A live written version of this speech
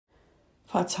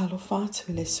Whaatalo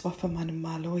whaatu le swafa mana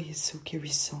malo Iesu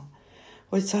Keriso.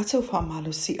 O le tātou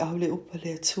whaamalo si au le upa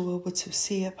le atua wa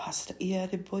Tusi pasta ia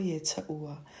le boye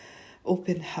taua.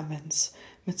 Open heavens.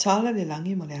 MATALA le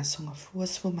langi mo le asonga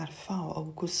fuas fu marfao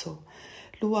AOKUSO.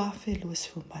 Luafe luas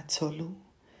fu matolu.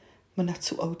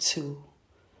 Manatu Autu.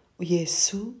 O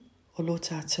Iesu o lo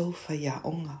tātou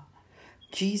Faiaoga.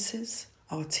 Jesus,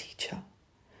 our teacher.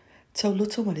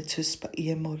 Tauloto mo le Tusi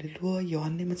Paia mo le lua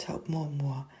Ioane matau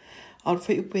mua. Al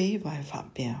faiupe vai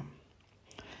fapea.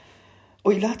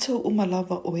 O I latou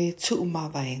umalava o e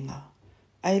umavaega.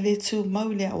 Ai le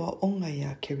tumau le awa onga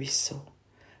ia Keriso.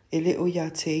 E le o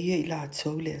ia te ia I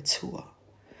latou le atua.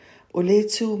 O le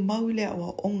tumau le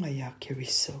awa onga ia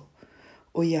Keriso.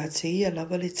 O ia te ia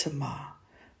lava le Tamā.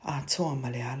 Atoa ma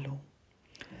le alo.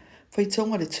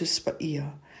 Faitauga le Tusi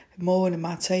Paia. Mo le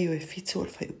Mataio e fito o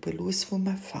le faiupe luas fu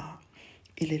mawha.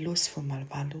 I le luas fu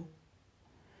malvalu.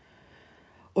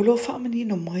 O lo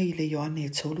faamanino mai I le Ioane e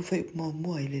tolu fai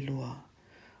mua I le lua.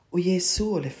 O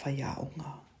Iesu o le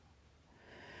Faiaoga.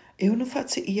 E ono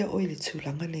faateia o I le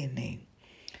tulaga lenei.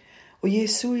 O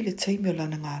Iesu I le taimi o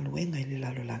lana galuega I le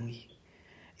lalolagi.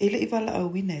 E le I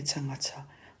valaauina e tagata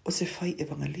o se fai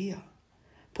evangalia.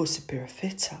 Po se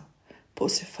perafeta. Po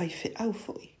se fai feau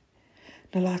foi.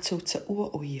 Na latou taua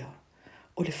o ia.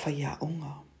 O le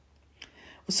Faiaoga.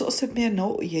 O so se mea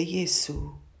no o ia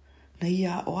Iesu. Na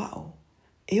ia o ao.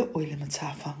 E o le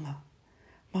matawhanga.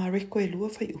 Ma reko e lua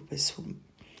fai upe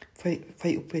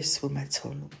su mai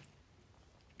tolu.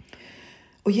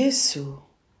 O Iesu,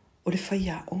 o le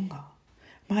Faiaoga.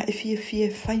 Ma e fie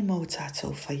fai mau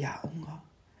tātou Faiaoga.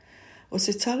 O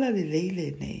se tala le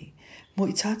lenei, mo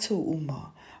I tātou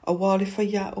uma, a wā le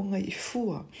Faiaoga I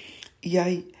fua,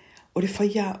 iai o le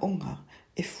Faiaoga,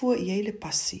 e fua iai le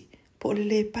pasi, po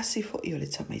le pasi fo I o le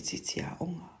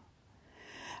tamaitiaonga.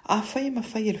 A fai ma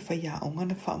fai le Faiaoga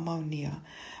na faamaunia,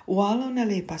 wala na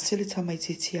le pasile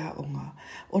tamaitiaonga,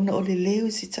 ona o le leo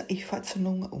si ta I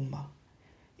fatanonga uma.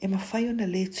 E ma fai ona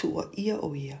le tua ia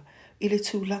o ia, I le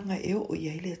tulaga e o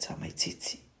ia I le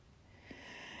tamaititi.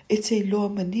 E te loa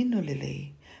manino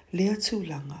lea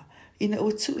tulaga, ina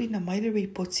o tui na mai le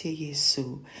reipoti a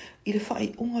Iesu, I le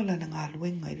faaiunga lana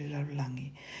galuega I le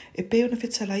lalolagi, e pe ona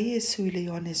fetala Iesu I le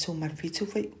Ioane su marfitu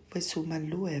fai upe su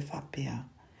malua e fapea.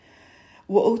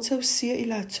 Ua o tau sia I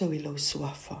latou I lau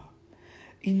suafa.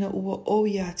 Ina ua o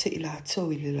ia te I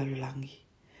latou I le lalolagi.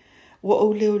 Ua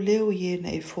o leo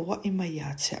iena e fawai mai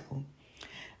ia te au.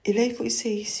 E leifo I se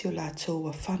isi o latou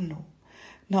a whano.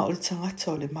 Na o le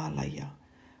tagata o le malaia.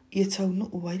 Ia tau no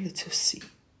uai le tusi.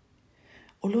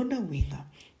 O lona winga.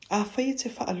 A whai te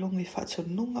whaalonga I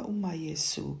whatonunga uma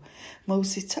Iesu.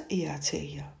 Mausi ta ia te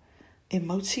ia. E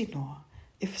mauti noa.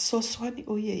 E whasoswani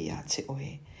o ia te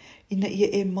oe. Ina ia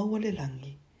e maua le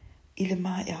langi, I le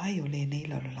maa e ai o lenei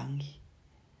lalolagi.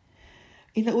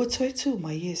 Ina ua toetu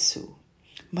mai Iesu,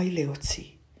 mai le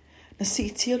oti, na si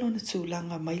itia lo na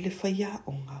tūlanga mai le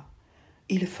Faiaoga,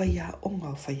 I le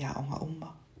Faiaoga o Faiaoga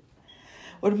uma.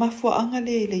 O le mafuaanga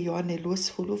le I le Ioane luas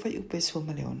fulu fai upe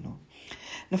suma le ono,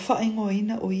 na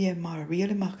whaingoina o ia Maria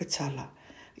le Makatala,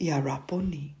 I a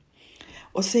raponi.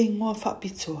 O se ingoa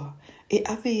whapitoa, e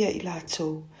ave ia I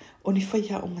latou, o ni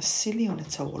Faiaoga sili o na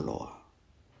tauloa.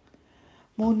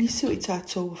 Mo nisi o I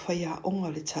tātou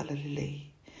Faiaoga le tala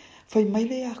lelei. Fai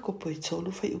maile a kopo I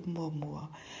tolu fai umua,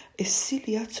 e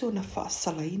sili atu o na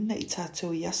whaasalaina I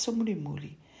tātou I aso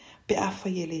mulimuli, pe a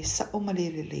fai ele sa o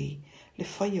male lelei, le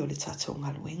fai o le tātou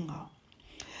galuega.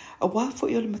 A wafo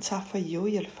I o le matawhai o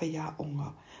I le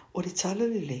Faiaoga, o le tala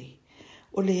lelei,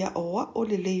 o le a oa o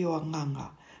lelei o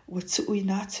anganga, ua tui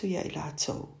natu ia I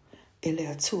latou, e le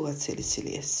Atua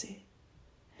Silisili ese.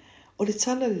 O le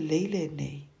tala lelei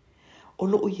lenei, o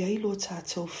loo iai lo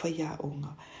tātou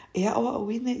Faiaoga, e awa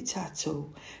awina I tātou,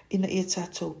 ina ia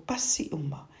tātou pasi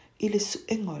uma, I le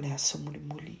suenga o le aso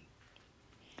mulimuli.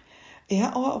 E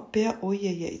awa o pea o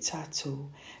ia I tātou,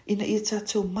 ina ia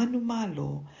tātou manu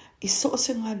malo, I so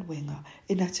se galuega,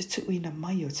 e na te tuuina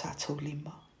mai o tātou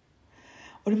lima.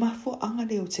 O le mafua anga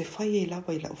leo te whai e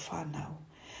lava I lau whanau,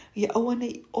 Ia awane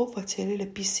I ova te le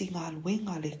pisi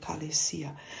galuega le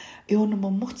kalesia, e ona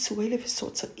mamotu e le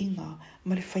fesota inga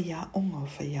ma le Faiaoga o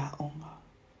Faiaoga.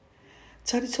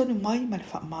 Tari tonu mai ma le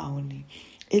faamaoni,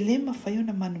 e le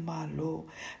mawhaiona manu malo,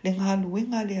 le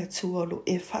galuega le atua lo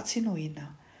e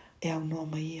fatinoina, e au noa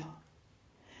mai ia.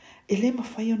 E le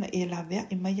mawhaiona e la vea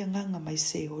I mai anganga mai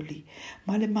se oli,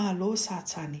 ma le malo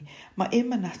satani, ma e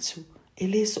manatu, e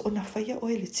le so ona whaia o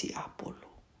e le ti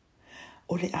apolo.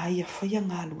 O le aia whaia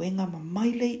galuega ma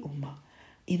mai lei uma,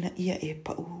 ina ia e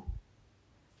pau.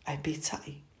 Ai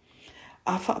betai.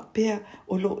 A whaapea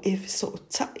o lo e fiso o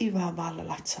tai wā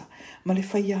walalata, ma le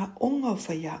faiaoga o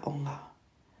faiaoga.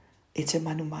 E te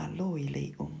manu malo I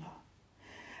le unga.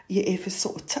 Ia e fiso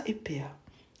o tai pea,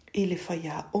 I le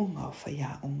faiaoga o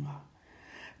faiaoga.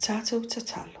 Tātou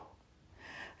tatalo.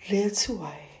 Le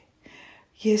atuai.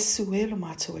 Iesu I le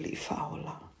Alii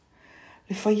Faaola.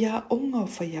 Le faiaoga o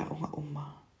faiaoga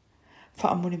uma.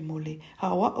 Whaamole mole,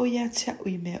 hawa o ia te au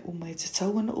I mea uma e te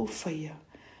tauana o faia,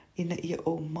 ina ia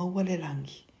o maua le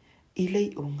langi, I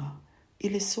le unga, I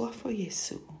le soafo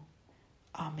Iesu.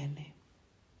 Amen.